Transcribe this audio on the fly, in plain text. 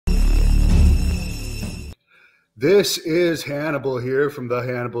This is Hannibal here from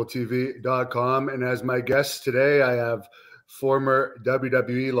thehannibaltv.com, and as my guest today, I have former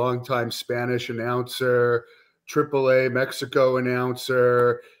WWE longtime Spanish announcer, AAA Mexico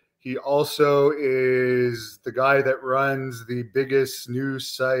announcer. He also is the guy that runs the biggest news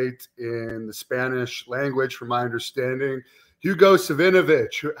site in the Spanish language, from my understanding, Hugo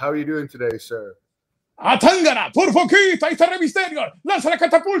Savinovich. How are you doing today, sir? ¡Atángana! ¡Por foquita! ¡Ahí está Rey Mysterio! ¡Lanza la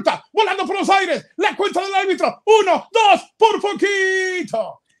catapulta! ¡Volando por los aires! ¡La cuenta del árbitro! ¡Uno, dos! ¡Por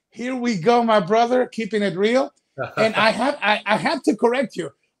foquito! Here we go, my brother, keeping it real. And I have to correct you.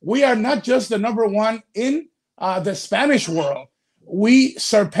 We are not just the number one in the Spanish world. We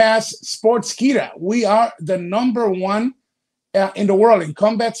surpass Sportskeeda. We are the number one in the world in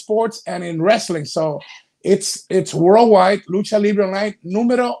combat sports and in wrestling. So it's worldwide. Lucha Libre Online,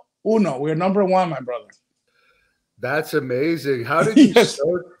 número uno. We're number one, my brother. That's amazing. How did you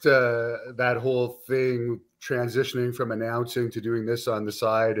start that whole thing, transitioning from announcing to doing this on the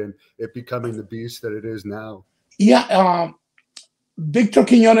side and it becoming the beast that it is now? Yeah, Victor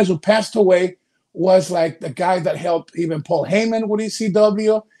Quiñones, who passed away, was like the guy that helped even Paul Heyman with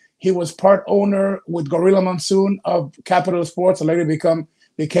ECW. He was part owner with Gorilla Monsoon of Capital Sports, and later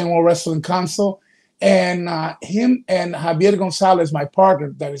became World Wrestling Council. And him and Javier Gonzalez, my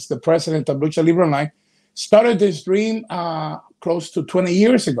partner, that is the president of Lucha Libre Online, started this dream close to 20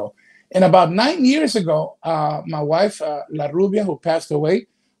 years ago. And about 9 years ago, my wife, La Rubia, who passed away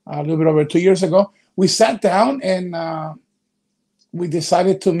a little bit over 2 years ago, we sat down and we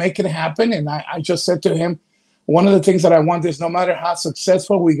decided to make it happen. And I just said to him, one of the things that I want is no matter how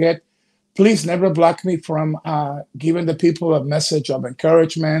successful we get, please never block me from giving the people a message of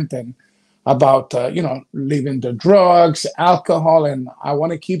encouragement and about, leaving the drugs, alcohol. And I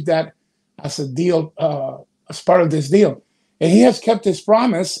want to keep that as a deal, as part of this deal. And he has kept his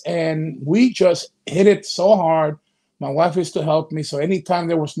promise, and we just hit it so hard. My wife used to help me. So anytime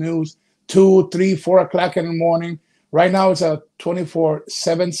there was news, 2, 3, 4 o'clock in the morning, right now it's a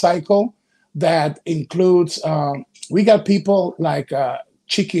 24/7 cycle that includes, we got people like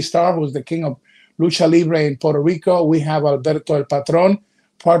Chiqui Star, who's the king of Lucha Libre in Puerto Rico. We have Alberto El Patron,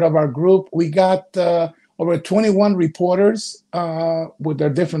 part of our group. We got over 21 reporters with their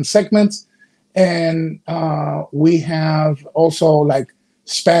different segments. And we have also like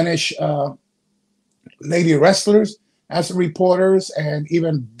Spanish lady wrestlers as reporters, and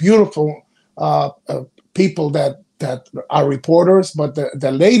even beautiful people that are reporters. But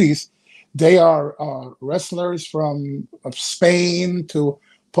the ladies, they are wrestlers from Spain to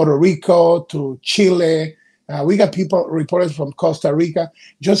Puerto Rico to Chile. We got reporters from Costa Rica,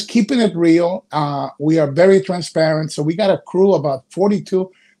 just keeping it real. We are very transparent. So we got a crew of about 42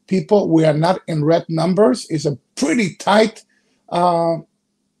 people. We are not in red numbers. It's a pretty tight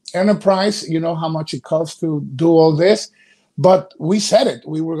enterprise. You know how much it costs to do all this. But we said it.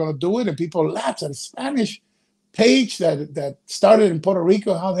 We were going to do it, and people laughed at a Spanish page that started in Puerto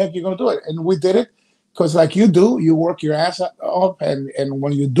Rico. How the heck are you going to do it? And we did it because, like you do, you work your ass off. And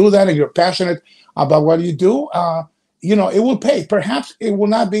when you do that and you're passionate about what you do, it will pay. Perhaps it will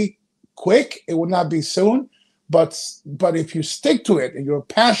not be quick. It will not be soon. But if you stick to it and you're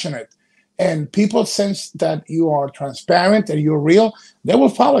passionate and people sense that you are transparent and you're real, they will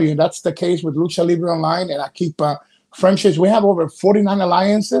follow you. And that's the case with Lucha Libre Online. And I keep friendships. We have over 49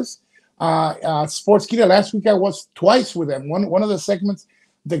 alliances. Sportskeeda, last week I was twice with them. One of the segments,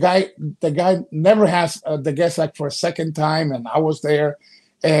 the guy never has the guest like for a second time, and I was there.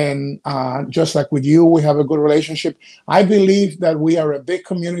 And just like with you, we have a good relationship. I believe that we are a big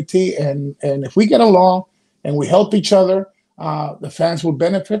community, and if we get along and we help each other, the fans will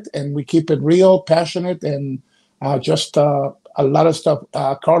benefit, and we keep it real, passionate, and just a lot of stuff.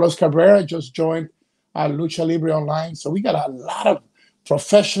 Carlos Cabrera just joined Lucha Libre Online. So we got a lot of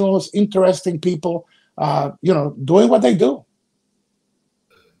professionals, interesting people, doing what they do.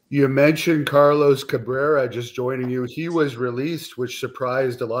 You mentioned Carlos Cabrera just joining you. He was released, which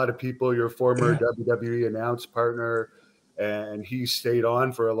surprised a lot of people, your former WWE announce partner, and he stayed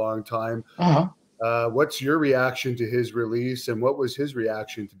on for a long time. What's your reaction to his release, and what was his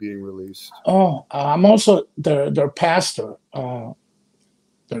reaction to being released? I'm also their pastor.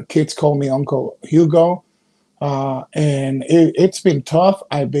 Their kids call me Uncle Hugo, and it's been tough.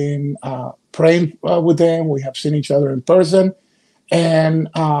 I've been praying with them. We have seen each other in person, and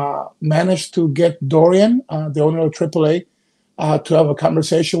managed to get Dorian, the owner of AAA, to have a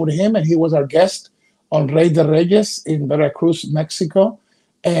conversation with him, and he was our guest on Rey de Reyes in Veracruz, Mexico.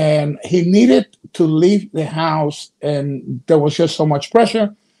 And he needed to leave the house, and there was just so much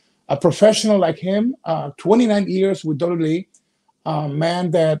pressure. A professional like him, 29 years with WWE, a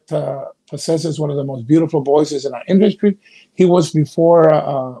man that possesses one of the most beautiful voices in our industry. He was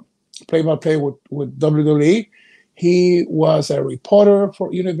before play-by-play with WWE. He was a reporter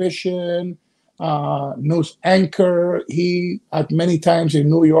for Univision, news anchor. He, at many times in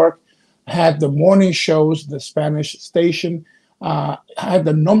New York, had the morning shows, the Spanish station, had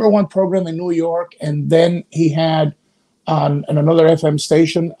the #1 program in New York, and then he had on another FM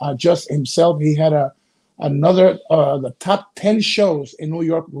station, just himself. He had another the top 10 shows in New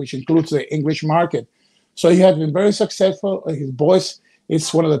York, which includes the English market. So he has been very successful. His voice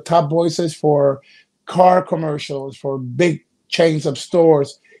is one of the top voices for car commercials, for big chains of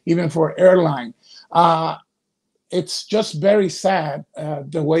stores, even for airline. It's just very sad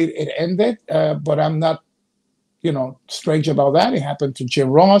the way it ended, but I'm not, strange about that. It happened to Jim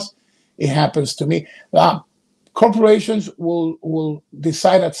Ross. It happens to me. Corporations will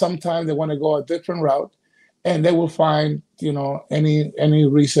decide at some time they want to go a different route, and they will find any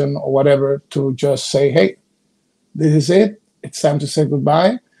reason or whatever to just say, hey, this is it. It's time to say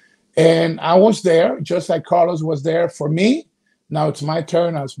goodbye. And I was there, just like Carlos was there for me. Now it's my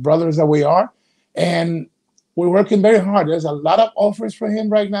turn, as brothers that we are. And we're working very hard. There's a lot of offers for him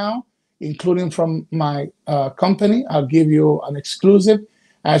right now, including from my company. I'll give you an exclusive.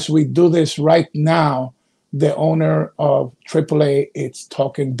 As we do this right now, the owner of AAA is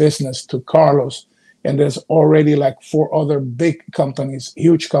talking business to Carlos. And there's already like 4 other big companies,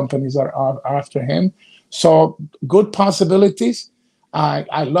 huge companies that are after him. So good possibilities.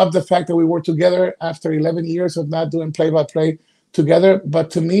 I love the fact that we were together after 11 years of not doing play-by-play together. But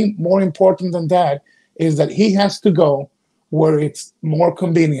to me, more important than that is that he has to go where it's more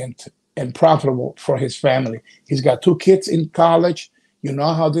convenient and profitable for his family. He's got 2 kids in college. You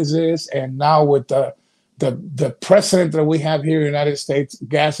know how this is. And now with the precedent that we have here in the United States,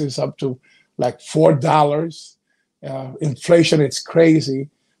 gas is up to like $4. Inflation, it's crazy.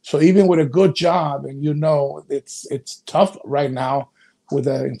 So even with a good job, and it's tough right now with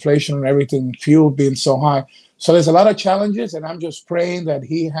the inflation and everything, fuel being so high. So there's a lot of challenges, and I'm just praying that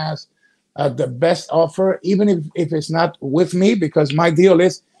he has the best offer, even if it's not with me, because my deal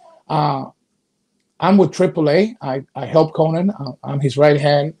is I'm with AAA. I help Conan. I'm his right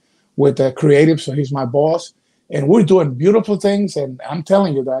hand with the creative, so he's my boss. And we're doing beautiful things, and I'm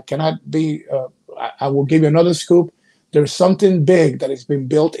telling you that cannot be, I will give you another scoop. There's something big that has been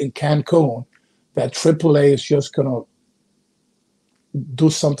built in Cancun that AAA is just going to do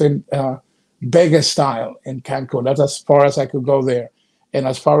something Vegas style in Cancun. That's as far as I could go there. And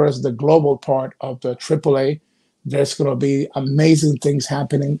as far as the global part of the AAA, there's going to be amazing things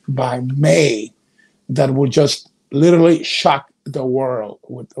happening by May that will just literally shock the world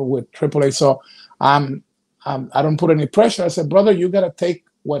with AAA. So I don't put any pressure. I said, brother, you got to take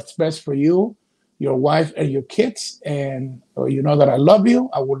what's best for you, your wife, and your kids. And you know that I love you.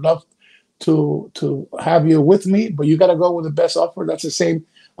 I would love to have you with me, but you got to go with the best offer. That's the same,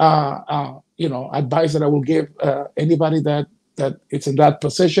 advice that I will give anybody that it's in that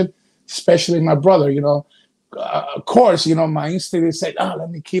position, especially my brother. Of course, my instinct is say,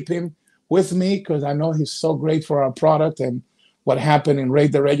 let me keep him with me because I know he's so great for our product. And what happened in Rey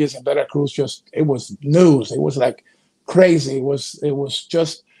de Reyes and Veracruz, it was news. It was like crazy. It was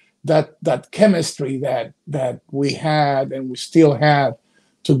just that chemistry that we had and we still have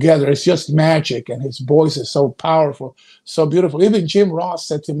together. It's just magic, and his voice is so powerful, so beautiful. Even Jim Ross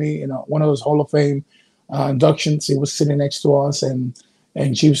said to me, one of those Hall of Fame inductions, he was sitting next to us, and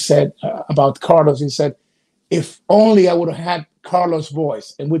Jim said about Carlos, he said, if only I would have had Carlos'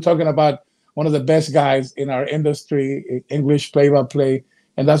 voice. And we're talking about one of the best guys in our industry, English play-by-play,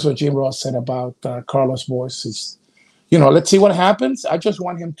 and that's what Jim Ross said about Carlos' voice. Is, let's see what happens. I just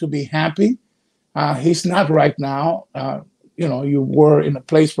want him to be happy. He's not right now. You were in a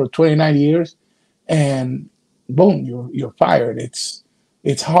place for 29 years, and boom, you're fired.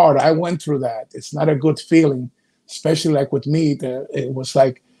 It's hard. I went through that. It's not a good feeling, especially like with me. It was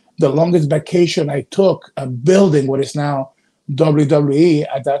like the longest vacation I took building what is now WWE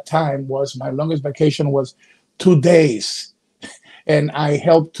at that time was my longest vacation was 2 days. And I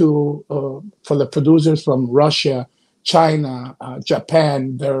helped for the producers from Russia, China,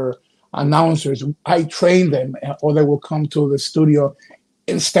 Japan, their announcers. I trained them, or they will come to the studio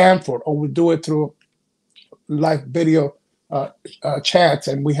in Stanford, or we do it through live video chats,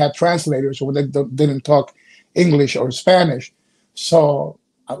 and we had translators who didn't talk English or Spanish. So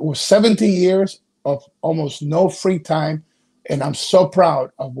it was 17 years of almost no free time, and I'm so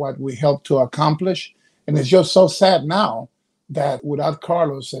proud of what we helped to accomplish. And it's just so sad now that without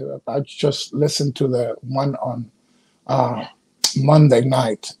Carlos, I just listened to the one on Monday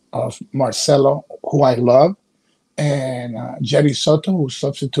night of Marcelo, who I love, and Jerry Soto, who's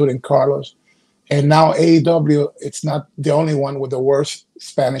substituting Carlos. And now AEW, it's not the only one with the worst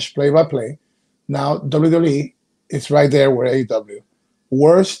Spanish play-by-play. Now WWE is right there with AEW.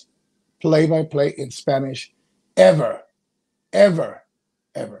 Worst play-by-play in Spanish ever, ever,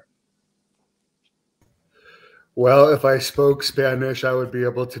 ever. Well, if I spoke Spanish, I would be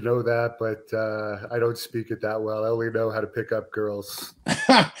able to know that, but I don't speak it that well. I only know how to pick up girls.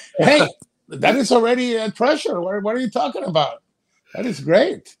 Hey, that is already a pressure. What are you talking about? That is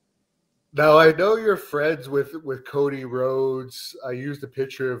great. Now, I know you're friends with Cody Rhodes. I used a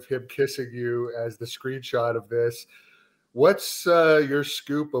picture of him kissing you as the screenshot of this. What's your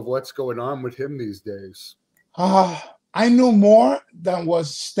scoop of what's going on with him these days? I knew more than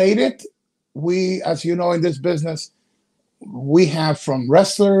was stated. We, as you know, in this business, we have from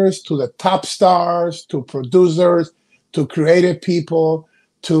wrestlers to the top stars to producers to creative people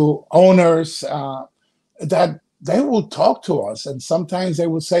to owners that they will talk to us. And sometimes they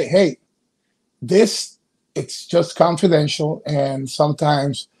will say, hey, this, it's just confidential. And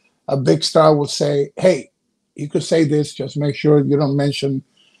sometimes a big star will say, hey, you could say this, just make sure you don't mention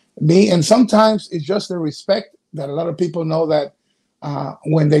me. And sometimes it's just the respect that a lot of people know that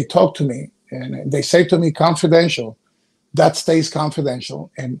when they talk to me and they say to me confidential, that stays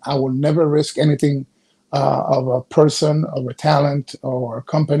confidential. And I will never risk anything of a person, of a talent, or a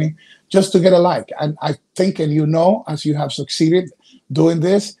company just to get a like. And I think, and you know, as you have succeeded doing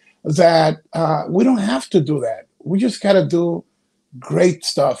this, that we don't have to do that. We just got to do great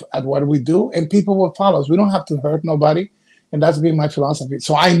stuff at what we do, and people will follow us. We don't have to hurt nobody, and that's been my philosophy.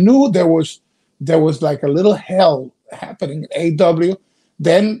 So I knew there was like a little hell happening at AEW.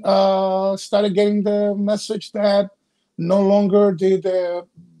 Then started getting the message that no longer the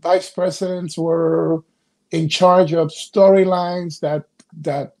vice presidents were in charge of storylines,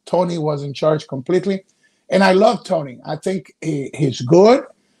 that Tony was in charge completely. And I love Tony. I think he's good.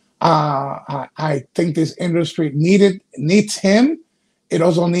 I think this industry needs him. It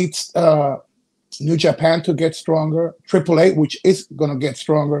also needs New Japan to get stronger, AAA, which is going to get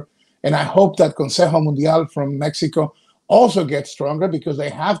stronger. And I hope that Consejo Mundial from Mexico also gets stronger because they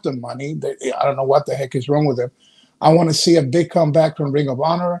have the money. I don't know what the heck is wrong with them. I want to see a big comeback from Ring of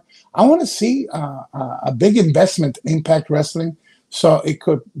Honor. I want to see a big investment in Impact Wrestling so it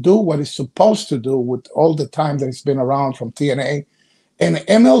could do what it's supposed to do with all the time that it's been around from TNA. And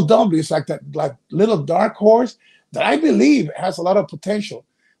MLW is like that like little dark horse that I believe has a lot of potential.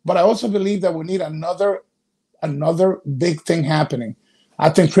 But I also believe that we need another big thing happening. I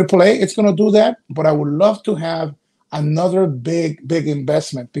think AAA it's going to do that, but I would love to have another big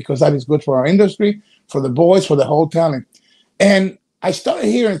investment because that is good for our industry, for the boys, for the whole talent. And I started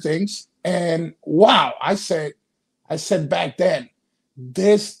hearing things, and wow, I said back then,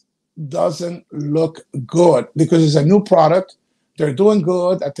 this doesn't look good because it's a new product. They're doing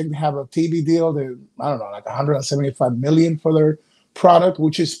good. I think they have a TV deal. They, I don't know, like 175 million for their product,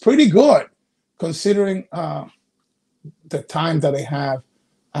 which is pretty good considering the time that they have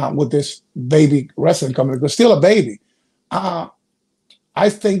with this baby wrestling company. They're still a baby. I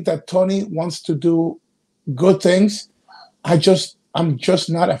think that Tony wants to do good things. I'm just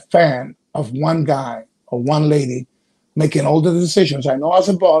not a fan of one guy or one lady making all the decisions. I know as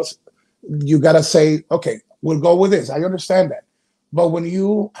a boss, you got to say, okay, we'll go with this. I understand that. But when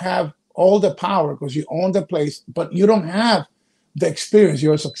you have all the power because you own the place, but you don't have the experience,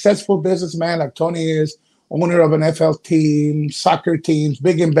 you're a successful businessman like Tony is, owner of an FL team, soccer teams,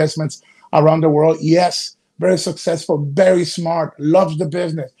 big investments around the world. Yes, very successful, very smart, loves the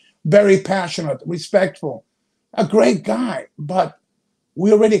business, very passionate, respectful, a great guy. But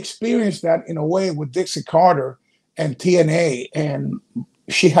we already experienced that in a way with Dixie Carter and TNA, and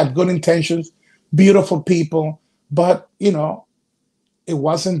she had good intentions, beautiful people, but you know, it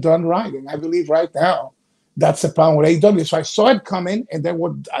wasn't done right. And I believe right now that's the problem with AEW. So I saw it coming, and then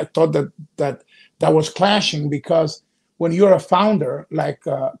what I thought that was clashing because when you're a founder like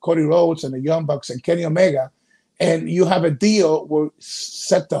Cody Rhodes and the Young Bucks and Kenny Omega, and you have a deal where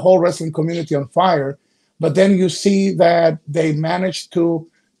set the whole wrestling community on fire, but then you see that they managed to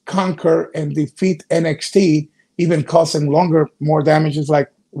conquer and defeat NXT, even causing more damages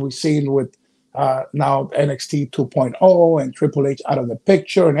like we've seen with now NXT 2.0 and Triple H out of the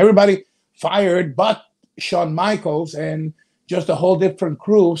picture and everybody fired but Shawn Michaels and just a whole different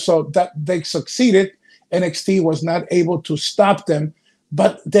crew. So that they succeeded. NXT was not able to stop them,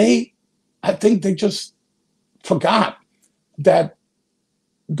 but I think they just forgot that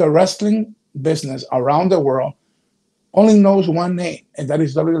the wrestling business around the world only knows one name, and that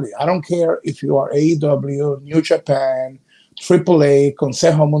is WWE. I don't care if you are AEW, New Japan, AAA,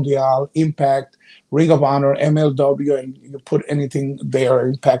 Consejo Mundial, Impact, Ring of Honor, MLW, and you put anything there,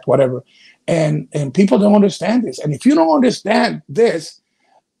 Impact, whatever. And people don't understand this. And if you don't understand this,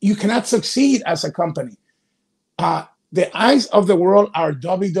 you cannot succeed as a company. The eyes of the world are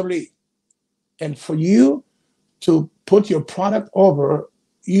WWE. And for you to put your product over,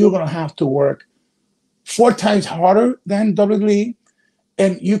 you're going to have to work 4 times harder than WWE.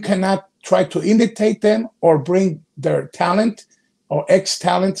 And you cannot try to imitate them or bring their talent or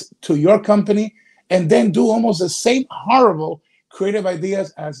ex-talent to your company and then do almost the same horrible creative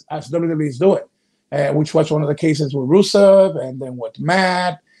ideas as WWE is doing, which was one of the cases with Rusev and then with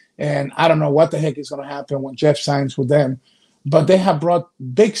Matt. And I don't know what the heck is going to happen when Jeff signs with them. But they have brought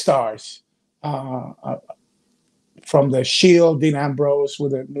big stars from the Shield, Dean Ambrose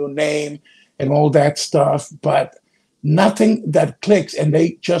with a new name and all that stuff. But nothing that clicks, and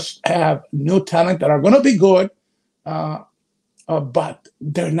they just have new talent that are going to be good, but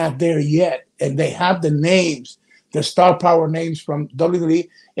they're not there yet. And they have the names, the star power names from WWE,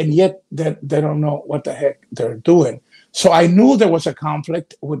 and yet they don't know what the heck they're doing. So I knew there was a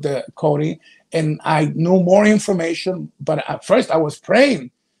conflict with the Cody, and I knew more information. But at first, I was praying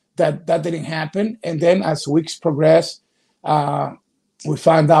that didn't happen. And then as weeks progressed, we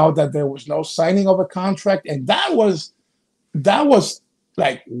found out that there was no signing of a contract, and that was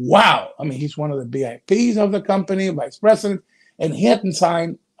like, wow. I mean, he's one of the VIPs of the company, vice president, and he hadn't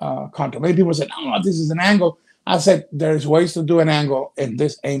signed a contract. Many people said, "Oh, this is an angle." I said, "There's ways to do an angle, and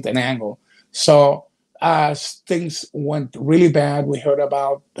this ain't an angle." So as things went really bad, we heard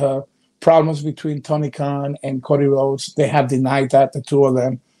about problems between Tony Khan and Cody Rhodes. They have denied that, the two of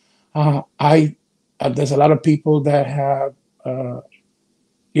them. There's a lot of people that have,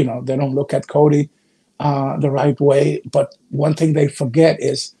 they don't look at Cody the right way. But one thing they forget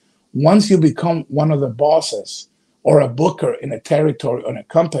is once you become one of the bosses or a booker in a territory or in a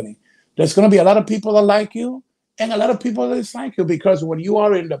company, there's going to be a lot of people that like you and a lot of people that dislike you, because when you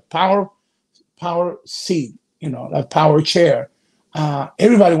are in the power seat, that power chair,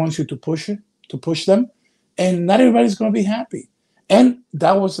 everybody wants you to push them, and not everybody's going to be happy. And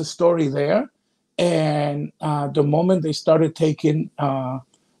that was the story there. And the moment they started taking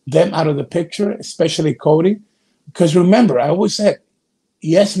them out of the picture, especially Cody, because remember, I always said,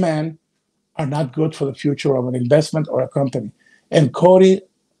 yes men are not good for the future of an investment or a company. And Cody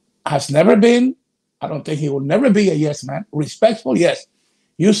has never been, I don't think he will never be a yes man. Respectful, yes.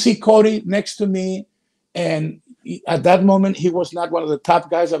 You see Cody next to me, and at that moment, he was not one of the top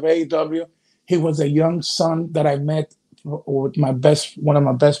guys of AEW. He was a young son that I met with one of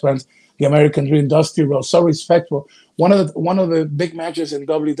my best friends, the American Dream, Dusty Rhodes. So respectful. One of the big matches in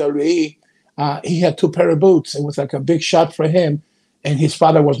WWE, he had 2 pair of boots. It was like a big shot for him, and his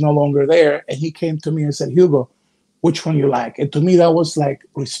father was no longer there. And he came to me and said, "Hugo, which one you like?" And to me, that was like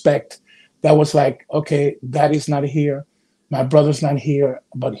respect. That was like, okay, Daddy's not here, my brother's not here,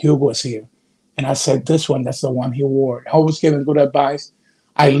 but Hugo is here. And I said, this one, that's the one he wore. I always gave him good advice.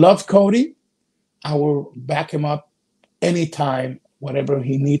 I love Cody. I will back him up anytime, whatever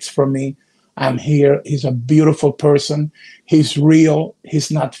he needs from me. I'm here. He's a beautiful person. He's real. He's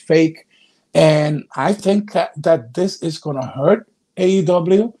not fake. And I think that this is going to hurt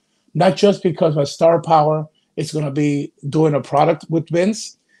AEW, not just because of star power. It's going to be doing a product with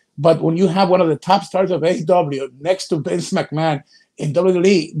Vince. But when you have one of the top stars of AEW next to Vince McMahon in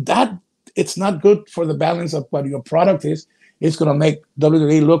WWE, that it's not good for the balance of what your product is. It's going to make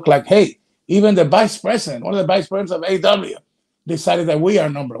WWE look like, hey, even the vice president, one of the vice presidents of AEW, decided that we are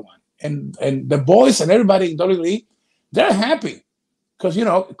number one. And the boys and everybody in WWE, they're happy because,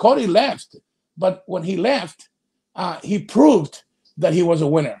 Cody left. But when he left, he proved that he was a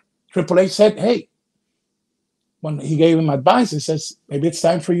winner. Triple H said, hey, when he gave him advice, he says, maybe it's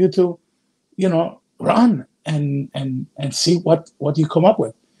time for you to, run and see what you come up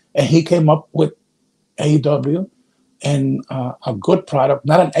with. And he came up with AEW and a good product,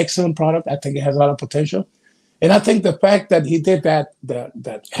 not an excellent product. I think it has a lot of potential. And I think the fact that he did that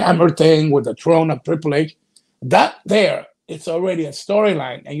hammer thing with the throne of Triple H, that there, it's already a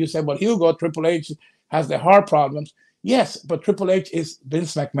storyline. And you said, well, Hugo, Triple H has the heart problems. Yes, but Triple H is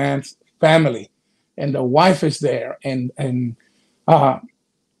Vince McMahon's family. And the wife is there. And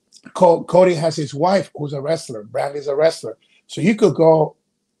Cody has his wife, who's a wrestler. Brandy's a wrestler. So you could go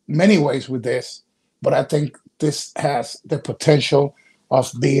many ways with this. But I think this has the potential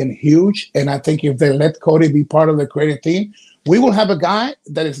of being huge. And I think if they let Cody be part of the creative team, we will have a guy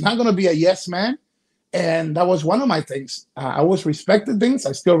that is not going to be a yes man. And that was one of my things. I always respected Vince.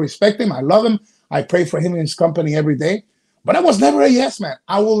 I still respect him. I love him. I pray for him in his company every day. But I was never a yes man.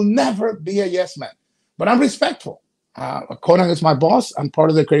 I will never be a yes man. But I'm respectful. Conan is my boss. I'm part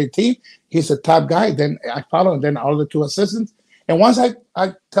of the creative team. He's the top guy. Then I follow, and then all the two assistants. And once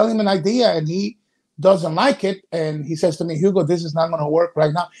I tell him an idea and he doesn't like it, and he says to me, Hugo, this is not going to work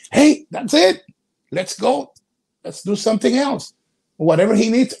right now. Hey, that's it. Let's go. Let's do something else. Whatever he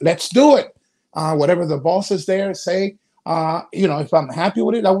needs, let's do it. Whatever the bosses there say, if I'm happy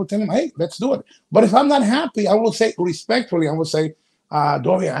with it, I will tell him, hey, let's do it. But if I'm not happy, I will say respectfully, I will say,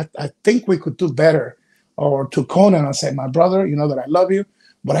 Dorian, I think we could do better. Or to Conan, I say, my brother, you know that I love you,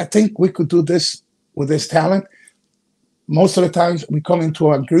 but I think we could do this with this talent. Most of the times we come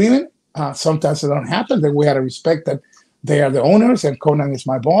into an agreement. Sometimes it don't happen. Then we have to respect that they are the owners and Conan is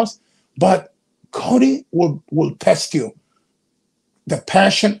my boss. But Cody will test you. The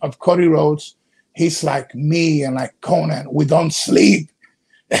passion of Cody Rhodes, he's like me and like Conan. We don't sleep.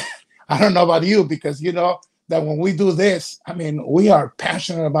 I don't know about you, because you know that when we do this, I mean, we are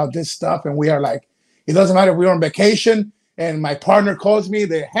passionate about this stuff, and we are like, it doesn't matter if we're on vacation and my partner calls me,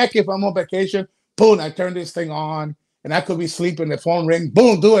 the heck if I'm on vacation, boom, I turn this thing on, and I could be sleeping, the phone ring,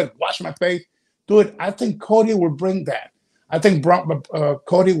 boom, do it, wash my face, do it. I think Cody will bring that. I think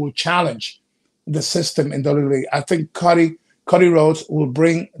Cody will challenge the system in WWE. I think Cody Rhodes will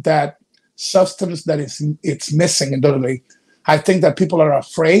bring that substance that it's missing in WWE. I think that people are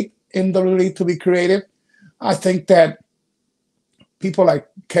afraid in WWE to be creative. I think that people like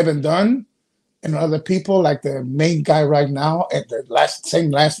Kevin Dunn and other people, like the main guy right now at the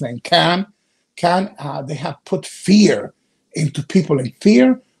same last name, Khan, they have put fear into people, and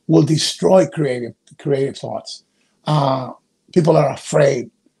fear will destroy creative thoughts. People are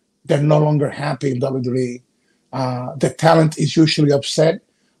afraid. They're no longer happy in WWE. The talent is usually upset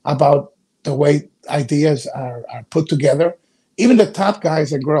about the way ideas are put together, even the top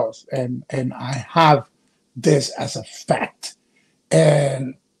guys and girls. And I have this as a fact.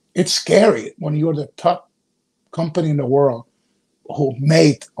 And it's scary when you're the top company in the world who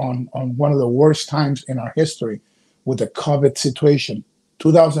made on one of the worst times in our history with the COVID situation.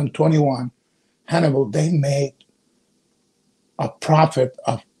 2021, Hannibal, they made a profit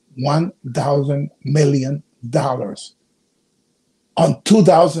of $1,000 million. On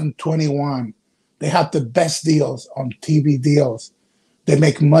 2021, they have the best deals on TV deals. They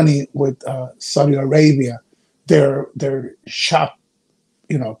make money with Saudi Arabia. Their shop,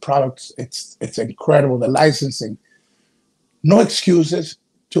 products, it's incredible. The licensing. No excuses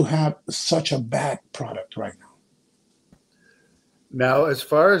to have such a bad product right now. Now, as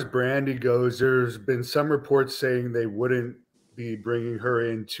far as Brandy goes, there's been some reports saying they wouldn't be bringing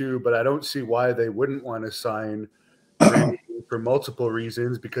her in too, but I don't see why they wouldn't want to sign Brandy for multiple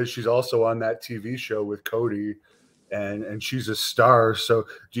reasons, because she's also on that TV show with Cody, and she's a star. So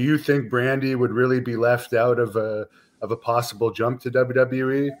do you think Brandy would really be left out of a possible jump to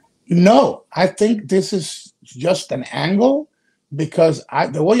WWE? No, I think this is just an angle, because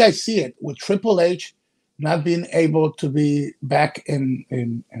the way I see it, with Triple H not being able to be back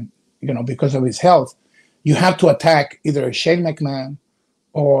in because of his health, you have to attack either Shane McMahon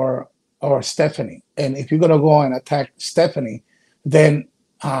or Stephanie. And if you're going to go and attack Stephanie, then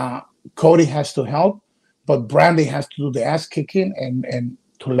Cody has to help, but Brandy has to do the ass kicking and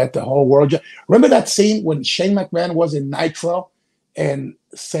to let the whole world. Remember that scene when Shane McMahon was in Nitro and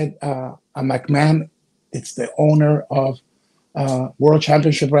said, McMahon, it's the owner of World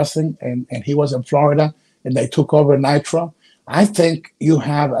Championship Wrestling, and he was in Florida, and they took over Nitro. I think you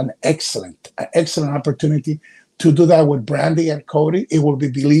have an excellent opportunity to do that with Brandy and Cody. It will be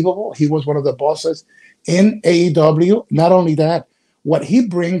believable. He was one of the bosses in AEW. Not only that, what he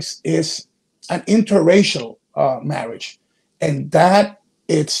brings is an interracial marriage, and that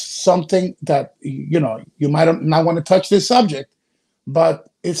it's something that you might not want to touch this subject,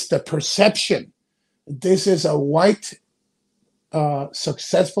 but it's the perception. This is a white,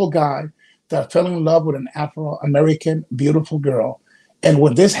 successful guy that fell in love with an Afro-American beautiful girl. And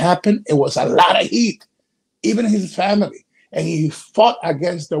when this happened, it was a lot of heat, even his family. And he fought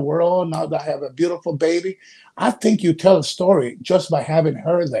against the world. Now that I have a beautiful baby, I think you tell a story just by having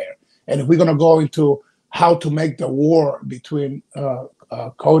her there. And if we're going to go into how to make the war between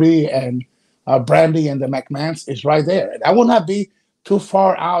Cody and Brandy and the McMahons, is right there. And I will not be too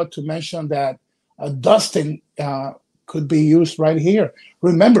far out to mention that Dustin could be used right here.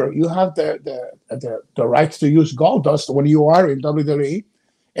 Remember, you have the rights to use Goldust when you are in WWE,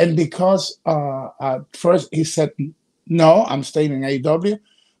 and because at first he said, "No, I'm staying in AEW,"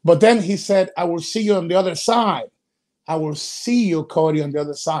 but then he said, "I will see you on the other side. I will see you, Cody, on the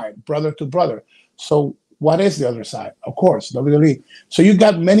other side, brother to brother." So what is the other side? Of course, WWE. So you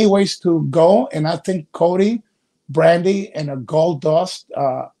got many ways to go, and I think Cody, Brandy, and a Goldust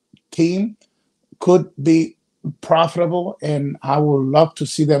team could be profitable, and I would love to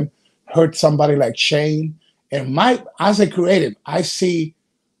see them hurt somebody like Shane. And as a creative, I see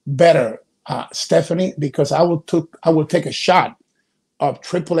better Stephanie, because I will take a shot of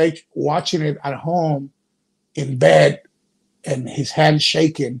Triple H watching it at home in bed and his hand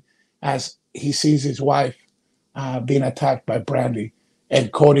shaking as he sees his wife being attacked by Brandy,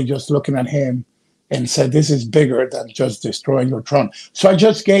 and Cody just looking at him and said, "This is bigger than just destroying your throne." So I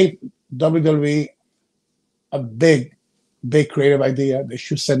just gave WWE a big, big creative idea. They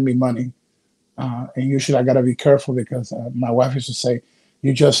should send me money, and usually I gotta be careful because my wife used to say,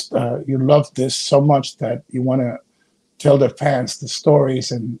 "You just you love this so much that you want to tell the fans the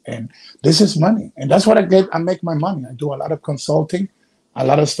stories, and this is money, and that's what I get. I make my money. I do a lot of consulting, a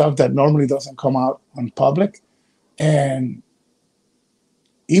lot of stuff that normally doesn't come out on public, and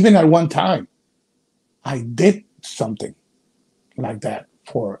even at one time, I did something like that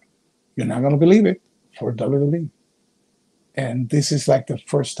for, you're not gonna believe it, for WWE, and this is like the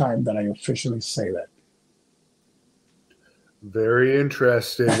first time that I officially say that. Very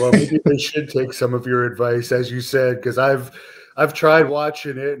interesting. Well, maybe they should take some of your advice, as you said, because I've tried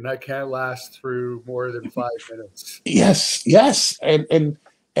watching it and I can't last through more than 5 minutes. Yes, yes, and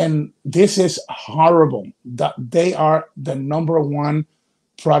this is horrible. That they are the number one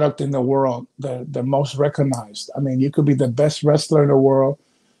product in the world, the most recognized. I mean, you could be the best wrestler in the world,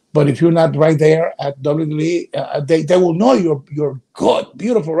 but if you're not right there at WWE, they will know you're good,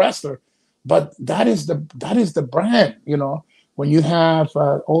 beautiful wrestler. But that is the brand, you know. When you have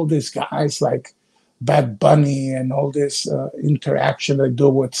all these guys like Bad Bunny and all this interaction they do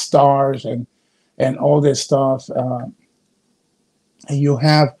with stars and all this stuff, and you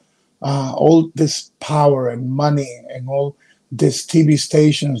have all this power and money and all these TV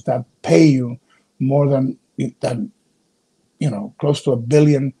stations that pay you more than close to $1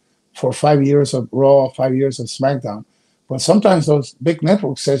 billion for 5 years of Raw, 5 years of SmackDown. But sometimes those big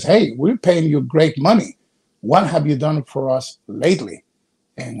networks says, "Hey, we're paying you great money. What have you done for us lately?"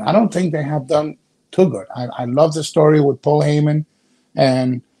 And I don't think they have done too good. I love the story with Paul Heyman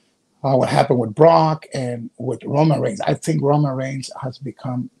and what happened with Brock and with Roman Reigns. I think Roman Reigns has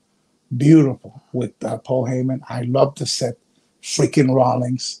become beautiful with Paul Heyman. I love the set freaking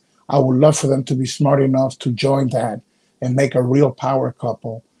Rollins. I would love for them to be smart enough to join that and make a real power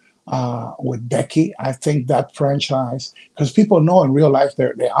couple with Becky. I think that franchise, because people know in real life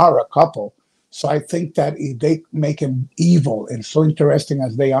they are a couple. So I think that if they make him evil and so interesting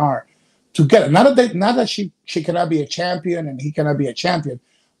as they are together, not that she cannot be a champion and he cannot be a champion,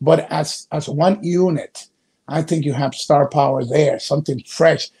 but as one unit, I think you have star power there, something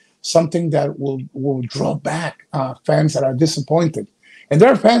fresh, something that will draw back fans that are disappointed. And there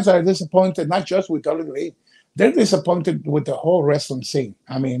are fans that are disappointed not just with WWE, they're disappointed with the whole wrestling scene.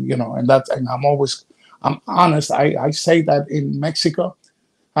 I mean, and I'm honest. I say that in Mexico,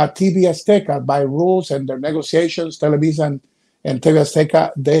 TV Azteca, by rules and their negotiations, Televisa and TV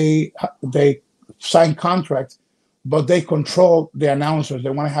Azteca, they sign contracts, but they control the announcers. They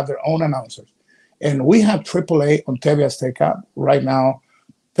want to have their own announcers. And we have AAA on TV Azteca right now,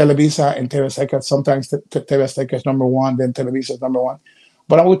 Televisa and TV Azteca. Sometimes TV Azteca is number one, then Televisa is number one.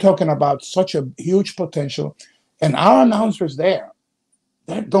 But we're talking about such a huge potential. And our announcers there,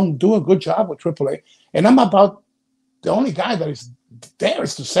 they don't do a good job with AAA. And I'm about the only guy that is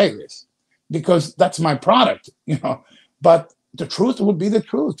dares to say this because that's my product. But the truth would be the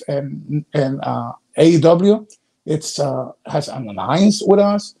truth. And AEW, has an alliance with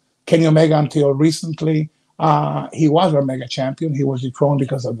us. Kenny Omega, until recently, he was our mega champion. He was dethroned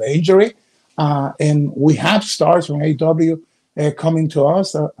because of the injury. And we have stars from AEW coming to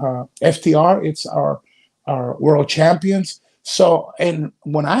us. FTR, it's our world champions. So, and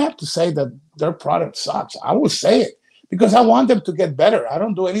when I have to say that their product sucks, I will say it because I want them to get better. I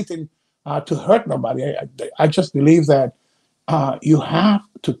don't do anything to hurt nobody. I just believe that you have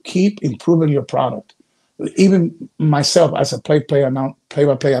to keep improving your product. Even myself, as a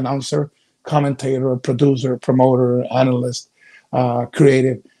play-by-play announcer, commentator, producer, promoter, analyst,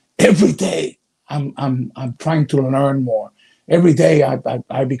 creative, every day I'm trying to learn more. Every day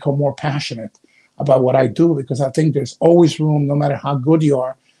I become more passionate about what I do because I think there's always room, no matter how good you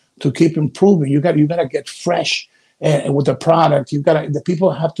are, to keep improving. You got to get fresh with the product. The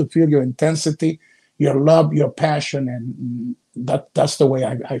people have to feel your intensity, your love, your passion, and that's the way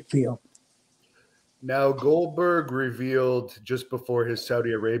I feel. Now, Goldberg revealed just before his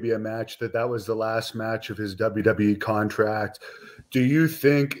Saudi Arabia match that was the last match of his WWE contract. Do you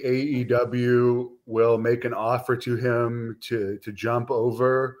think AEW will make an offer to him to jump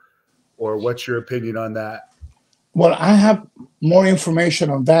over, or what's your opinion on that? Well, I have more information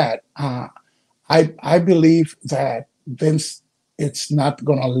on that. I believe that Vince, it's not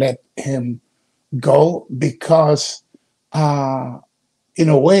going to let him go because, in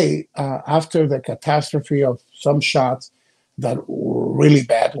a way, after the catastrophe of some shots, that really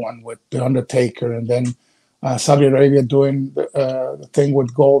bad one with the Undertaker, and then Saudi Arabia doing the thing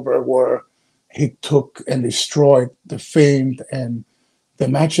with Goldberg where he took and destroyed the Fiend and the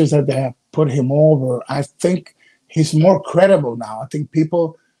matches that they have put him over. I think he's more credible now. I think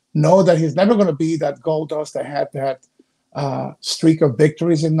people know that he's never going to be that Goldust that had that streak of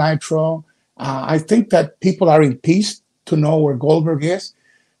victories in Nitro. I think that people are in peace to know where Goldberg is,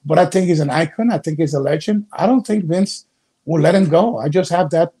 but I think he's an icon. I think he's a legend. I don't think Vince will let him go. I just have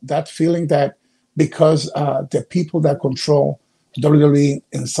that feeling that because the people that control WWE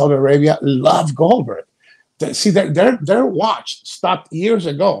in Saudi Arabia love Goldberg. See, their watch stopped years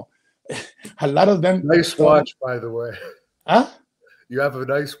ago. A lot of them. Nice watch, by the way. Huh? You have a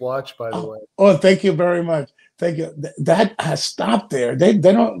nice watch, by the way. Oh, thank you very much. Thank you. That has stopped there.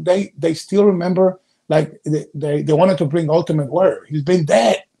 They still remember, like they wanted to bring Ultimate Warrior. He's been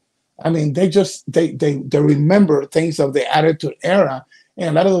dead. I mean, they remember things of the Attitude Era, and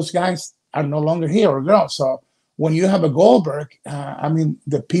a lot of those guys are no longer here or girls. So when you have a Goldberg, I mean,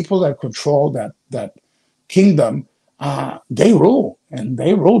 the people that control that kingdom, they rule, and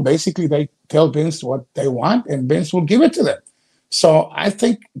they rule. Basically, they tell Vince what they want, and Vince will give it to them. So I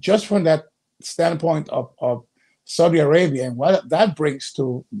think just from that standpoint of Saudi Arabia and what that brings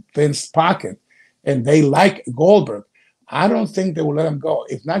to Vince's pocket, and they like Goldberg, I don't think they will let him go.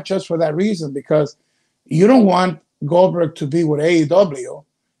 If not just for that reason, because you don't want Goldberg to be with AEW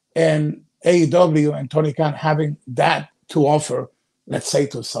and AEW and Tony Khan having that to offer, let's say,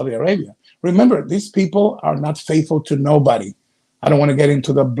 to Saudi Arabia. Remember, these people are not faithful to nobody. I don't want to get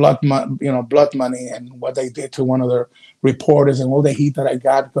into the blood money and what they did to one of their reporters and all the heat that I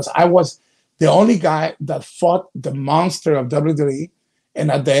got, because I was the only guy that fought the monster of WWE.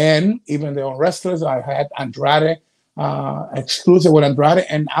 And at the end, even their own wrestlers, I had Andrade, exclusive with Andrade,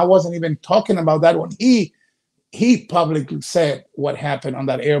 and I wasn't even talking about that when he publicly said what happened on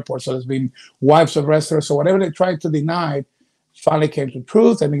that airport. So there's been wives of wrestlers. So whatever they tried to deny finally came to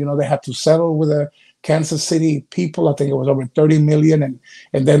truth. And, they had to settle with the Kansas City people. I think it was over 30 million.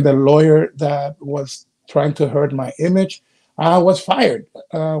 And then the lawyer that was trying to hurt my image was fired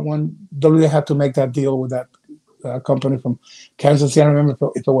when WWE had to make that deal with that company from Kansas City. I don't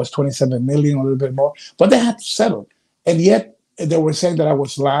remember if it was 27 million or a little bit more, but they had to settle. And yet they were saying that I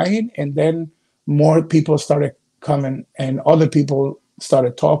was lying. And then more people started coming and other people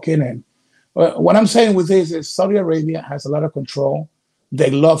started talking. And what I'm saying with this is Saudi Arabia has a lot of control. They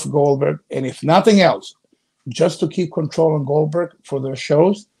love Goldberg. And if nothing else, just to keep control on Goldberg for their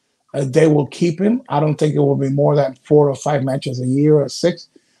shows, they will keep him. I don't think it will be more than 4 or 5 matches a year or 6.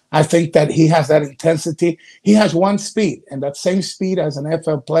 I think that he has that intensity. He has one speed, and that same speed as an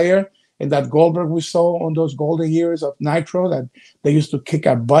NFL player. And that Goldberg we saw on those golden years of Nitro, that they used to kick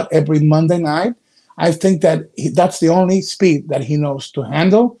our butt every Monday night. I think that that's the only speed that he knows to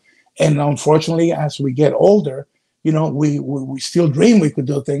handle. And unfortunately, as we get older, we still dream we could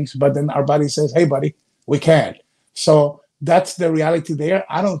do things, but then our body says, hey, buddy, we can't. So that's the reality there.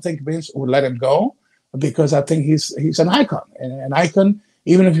 I don't think Vince would let him go because I think he's an icon. And an icon,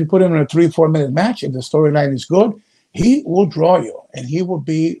 even if you put him in a 3-4 minute match, if the storyline is good, he will draw you and he will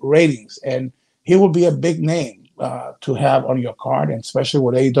be ratings and he will be a big name to have on your card. And especially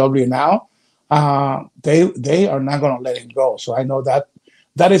with AEW now, they are not going to let him go. So I know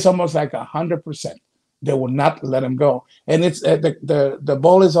that is almost like 100%. They will not let him go. And it's the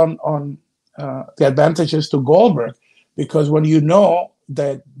ball is on the advantages to Goldberg, because when you know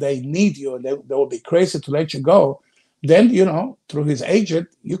that they need you and they will be crazy to let you go, then, through his agent,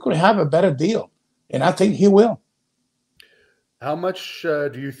 you could have a better deal. And I think he will. How much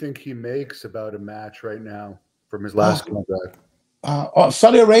do you think he makes about a match right now from his last contract?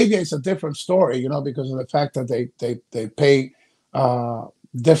 Saudi Arabia is a different story, because of the fact that they pay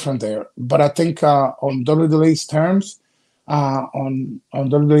different there. But I think on WWE's terms, on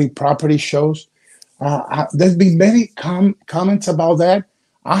WWE property shows, there's been many comments about that.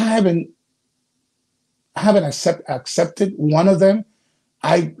 I haven't accepted one of them.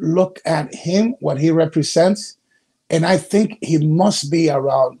 I look at him, what he represents, and I think he must be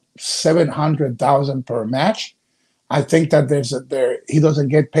around 700,000 per match. I think that he doesn't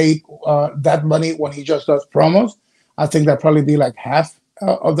get paid that money when he just does promos. I think that probably be like half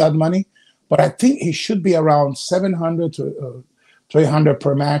of that money. But I think he should be around 700 to 300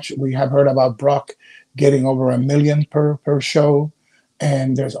 per match. We have heard about Brock getting over $1 million per show.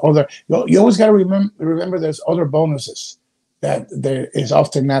 And there's other, you always got to remember there's other bonuses that there is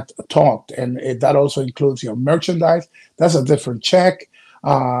often not talked, and that also includes your merchandise. That's a different check.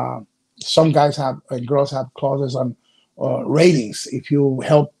 Uh, some guys have and girls have clauses on ratings. If you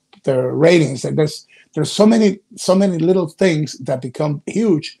help their ratings, and there's so many little things that become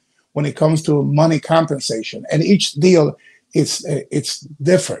huge when it comes to money compensation, and each deal it's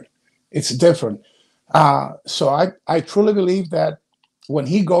different. It's different. So I truly believe that when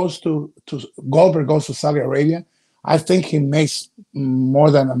he goes to Goldberg goes to Saudi Arabia, I think he makes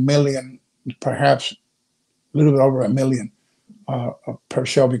more than $1 million, perhaps a little bit over $1 million per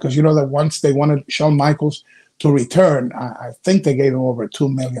show, because you know that once they wanted Shawn Michaels to return, I think they gave him over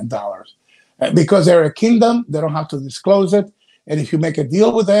 $2 million. Because they're a kingdom, they don't have to disclose it, and if you make a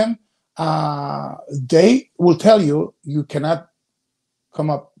deal with them, they will tell you you cannot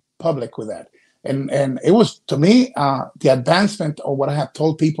come up public with that. And it was, to me, the advancement of what I have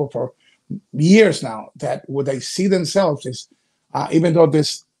told people for years now, that what they see themselves is, even though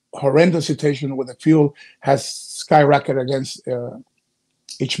this horrendous situation with the fuel has skyrocketed against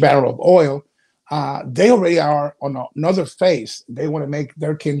each barrel of oil, they already are on another phase. They want to make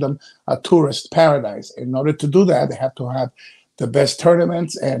their kingdom a tourist paradise. In order to do that, they have to have the best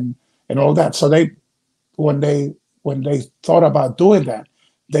tournaments and all that. So when they thought about doing that,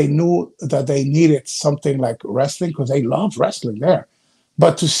 they knew that they needed something like wrestling, because they love wrestling there.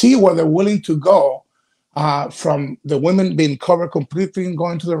 But to see where they're willing to go, from the women being covered completely and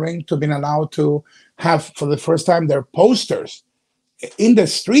going to the ring, to being allowed to have, for the first time, their posters in the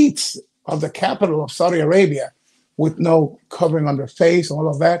streets of the capital of Saudi Arabia with no covering on their face, all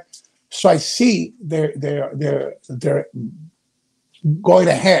of that. So I see they're going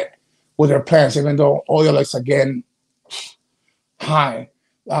ahead with their plans, even though oil is again high.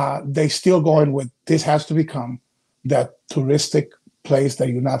 They still going with, this has to become that touristic place that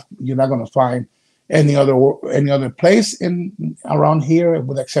you're not going to find any other place in around here,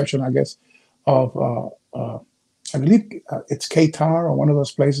 with the exception, I guess, of I believe it's Qatar or one of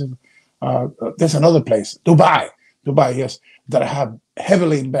those places. There's another place, Dubai, yes, that have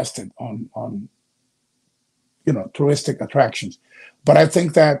heavily invested on touristic attractions. But I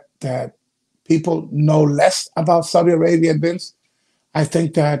think that people know less about Saudi Arabia, Vince. I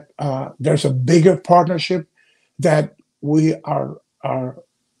think that there's a bigger partnership that we are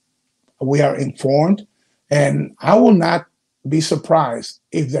informed, and I will not be surprised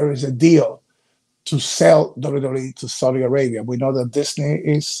if there is a deal to sell WWE to Saudi Arabia. We know that Disney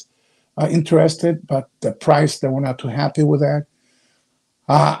is interested, but the price, they were not too happy with that.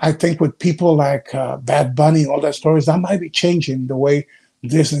 I think with people like Bad Bunny, all that stories, that might be changing the way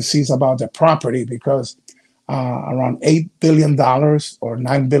Disney sees about the property, because around $8 billion or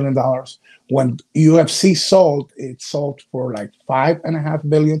 $9 billion. When UFC sold, it sold for like $5.5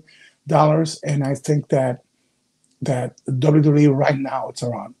 billion. And I think that WWE right now, it's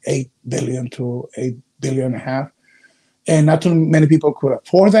around $8 billion to $8.5 billion. And not too many people could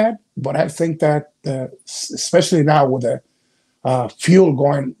afford that. But I think that especially now with the fuel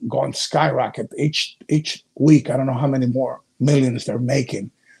going skyrocket each week, I don't know how many more millions they're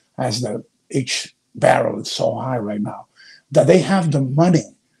making, as each barrel is so high right now, that they have the money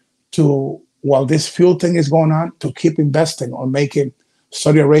to, while this fuel thing is going on, to keep investing on making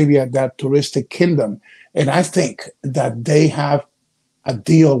Saudi Arabia that touristic kingdom. And I think that they have a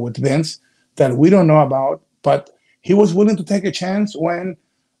deal with Vince that we don't know about, but he was willing to take a chance when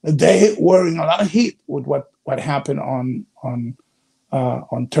they were in a lot of heat with what happened on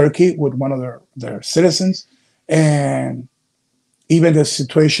Turkey with one of their citizens, and even the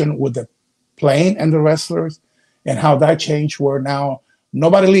situation with the plane and the wrestlers, and how that changed, where now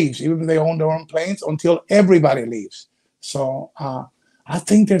nobody leaves, even if they own their own planes, until everybody leaves. So I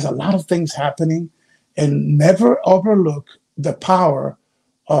think there's a lot of things happening, and never overlook the power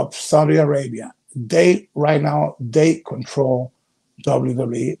of Saudi Arabia. Right now, they control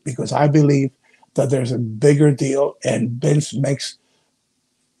WWE, because I believe that there's a bigger deal, and Vince makes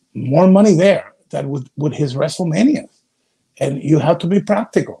more money there than with his WrestleManias. And you have to be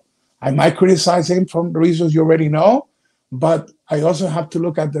practical. I might criticize him from the reasons you already know, but I also have to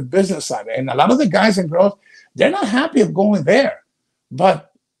look at the business side. And a lot of the guys and girls, they're not happy of going there,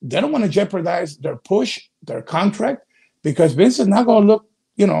 but they don't want to jeopardize their push, their contract, because Vince is not going to look,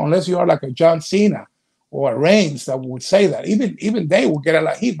 unless you are like a John Cena or a Reigns that would say that. Even they will get a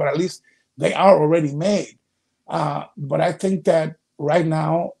lot of heat, but at least they are already made. But I think that right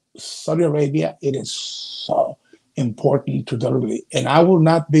now, Saudi Arabia, it is so important to WWE. And I will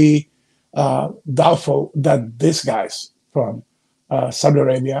not be doubtful that these guys from Saudi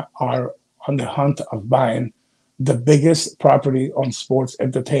Arabia are on the hunt of buying the biggest property on sports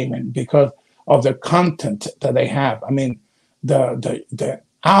entertainment because of the content that they have. I mean, the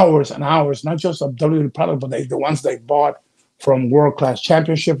hours and hours, not just of WWE product, but the ones they bought from World Class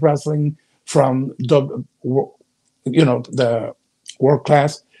Championship Wrestling, from the the World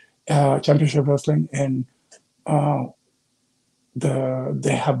Class Championship Wrestling, and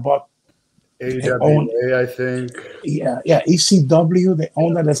they have bought, they own, AWA, I think. yeah, ECW. They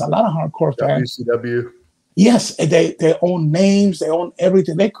own that. There's a lot of hardcore fans. WCW. Yes, they own names, they own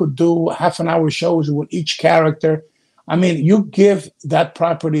everything. They could do half-an-hour shows with each character. I mean, you give that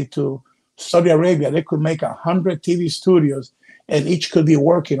property to Saudi Arabia, they could make 100 TV studios, and each could be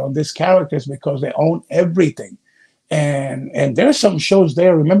working on these characters because they own everything. And there's some shows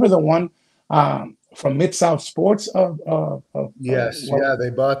there. Remember the one from Mid South Sports? Yes, yeah, they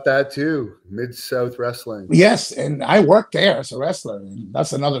bought that too. Mid South Wrestling. Yes, and I worked there as a wrestler. And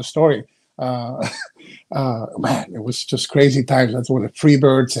that's another story. Man, it was just crazy times. That's where the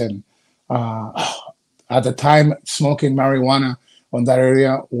Freebirds, and at the time, smoking marijuana on that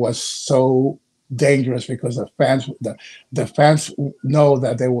area was so dangerous because the fans know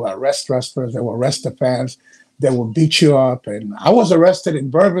that they will arrest wrestlers, they will arrest the fans, they will beat you up. And I was arrested in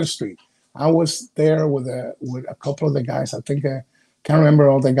Bourbon Street. I was there with a couple of the guys. I think I can't remember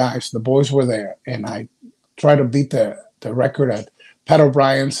all the guys. The boys were there, and I tried to beat the record at Pat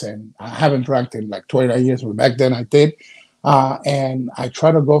O'Brien's, and I haven't drank in like 29 years, but back then I did. And I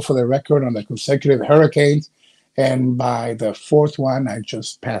tried to go for the record on the consecutive hurricanes, and by the fourth one, I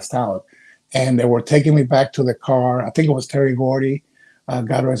just passed out. And they were taking me back to the car. I think it was Terry Gordy.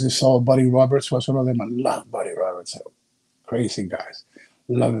 God rest his soul. Buddy Roberts was one of them. I love Buddy Roberts. Crazy guys.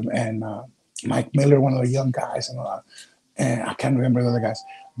 Love him. And Mike Miller, one of the young guys. And I can't remember the other guys.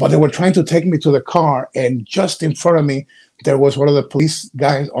 But they were trying to take me to the car, and just in front of me, there was one of the police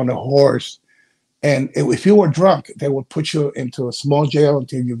guys on a horse. And if you were drunk, they would put you into a small jail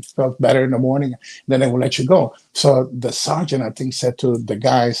until you felt better in the morning. Then they would let you go. So the sergeant, I think, said to the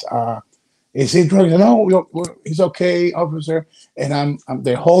guys, "Is he drunk?" No, he's okay, officer. And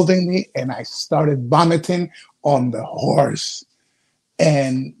they're holding me, and I started vomiting on the horse.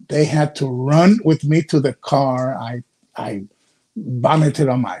 And they had to run with me to the car. I vomited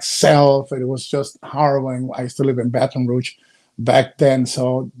on myself. It was just horrible. I used to live in Baton Rouge back then.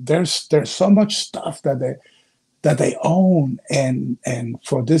 So there's so much stuff that they own, and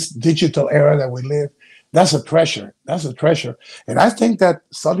for this digital era that we live, that's a treasure. That's a treasure. And I think that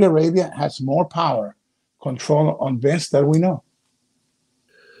Saudi Arabia has more power, control on Vince than we know.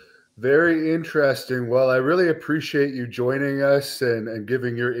 Very interesting. Well, I really appreciate you joining us and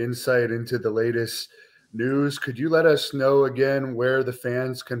giving your insight into the latest news. Could you let us know again where the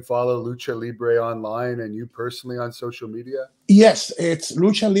fans can follow Lucha Libre Online and you personally on social media? Yes, it's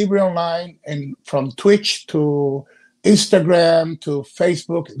Lucha Libre Online, and from Twitch to Instagram to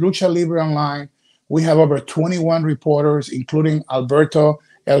Facebook, Lucha Libre Online. We have over 21 reporters, including Alberto,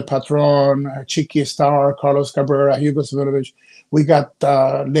 El Patron, Chiqui Star, Carlos Cabrera, Hugo Savinovich. We got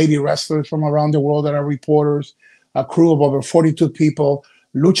lady wrestlers from around the world that are reporters, a crew of over 42 people.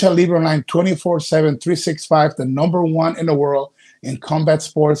 Lucha Libre Online 24/7, 365, the number one in the world in combat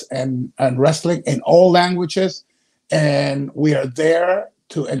sports and wrestling in all languages. And we are there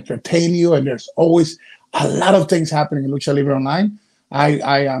to entertain you. And there's always a lot of things happening in Lucha Libre Online.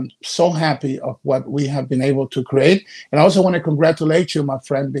 I am so happy of what we have been able to create. And I also want to congratulate you, my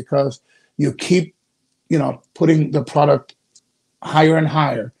friend, because you keep, putting the product higher and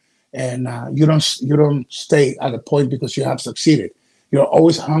higher. And you don't stay at a point because you have succeeded. You're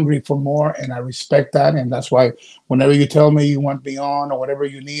always hungry for more, and I respect that. And that's why whenever you tell me you want me on or whatever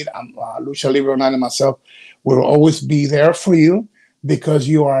you need, I'm Lucha Libre Online and myself will always be there for you because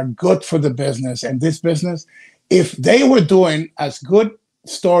you are good for the business. And this business, if they were doing as good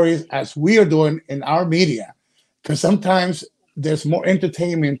stories as we are doing in our media, because sometimes there's more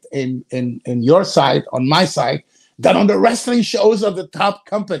entertainment in your side, on my side, than on the wrestling shows of the top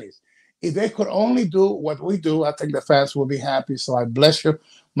companies. If they could only do what we do, I think the fans will be happy. So I bless you,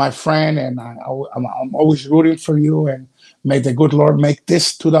 my friend, and I'm always rooting for you. And may the good Lord make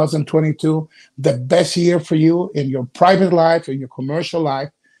this 2022 the best year for you in your private life, in your commercial life,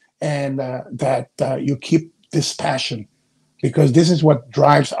 and that you keep this passion, because this is what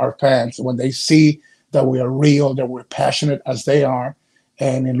drives our fans when they see that we are real, that we're passionate as they are.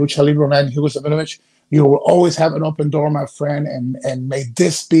 And in Lucha Libre Online, Hugo Savinovich, you will always have an open door, my friend, and may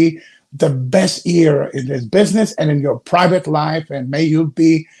this be the best year in this business and in your private life, and may you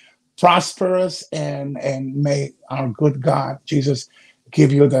be prosperous, and may our good God, Jesus,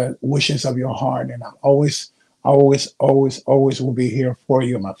 give you the wishes of your heart. And I'm always will be here for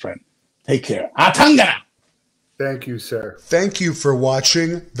you, my friend. Take care. Atangana! Thank you, sir. Thank you for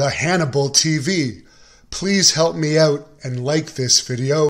watching the Hannibal TV. Please help me out and like this video.